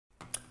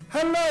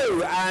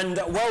Hello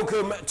and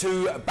welcome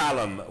to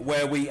Balham,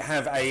 where we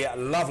have a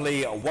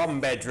lovely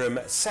one-bedroom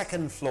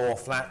second floor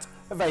flat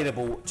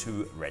available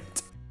to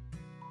rent.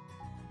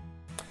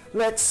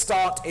 Let's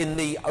start in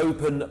the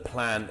open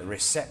plan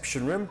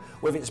reception room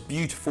with its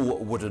beautiful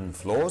wooden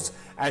floors.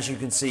 As you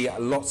can see,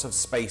 lots of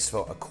space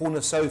for a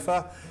corner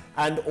sofa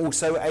and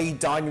also a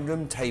dining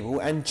room table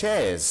and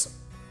chairs.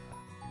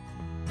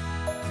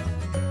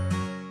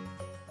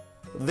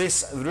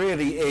 This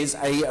really is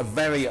a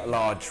very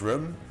large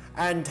room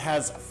and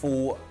has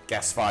full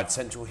gas-fired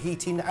central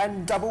heating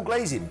and double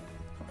glazing.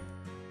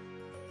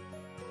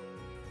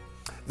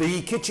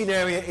 The kitchen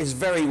area is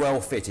very well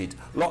fitted,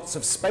 lots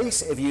of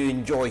space if you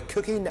enjoy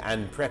cooking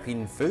and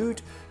prepping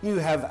food. You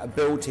have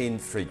built-in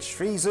fridge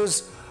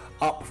freezers,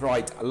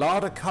 upright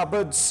larder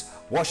cupboards,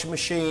 washing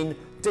machine,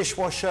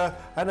 dishwasher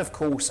and of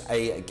course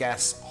a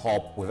gas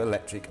hob with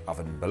electric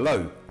oven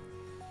below.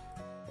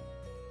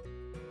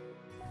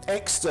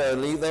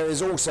 Externally, there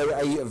is also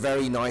a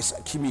very nice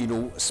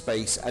communal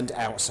space and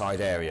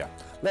outside area.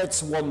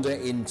 Let's wander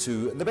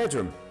into the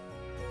bedroom.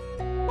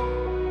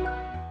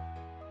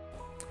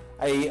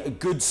 A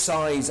good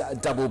size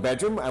double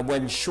bedroom, and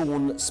when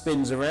Sean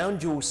spins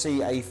around you'll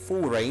see a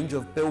full range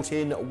of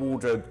built-in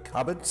wardrobe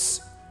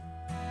cupboards.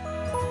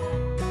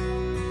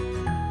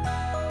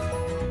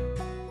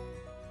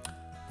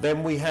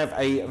 Then we have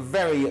a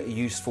very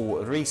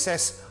useful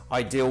recess,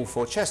 ideal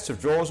for chest of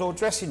drawers or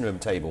dressing room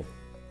table.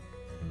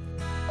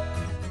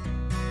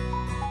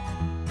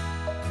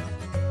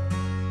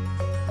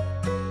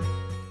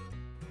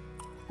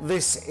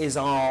 This is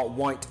our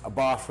white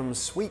bathroom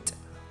suite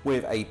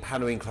with a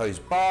panel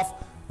enclosed bath,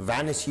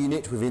 vanity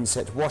unit with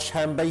inset wash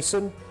hand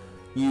basin.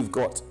 You've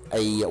got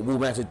a wall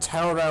mounted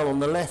towel rail on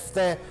the left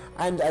there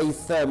and a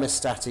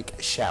thermostatic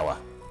shower.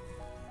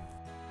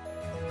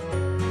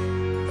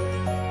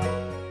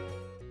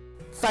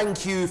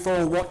 Thank you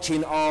for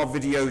watching our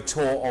video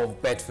tour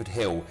of Bedford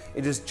Hill.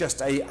 It is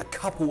just a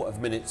couple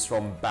of minutes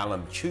from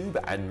Balham Tube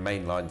and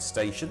Mainline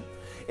Station.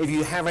 If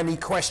you have any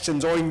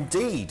questions or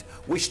indeed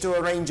wish to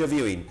arrange a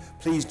viewing,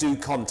 please do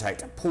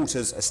contact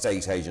Porter's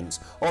Estate Agents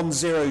on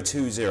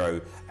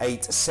 020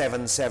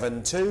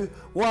 8772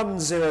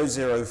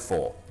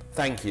 1004.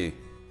 Thank you.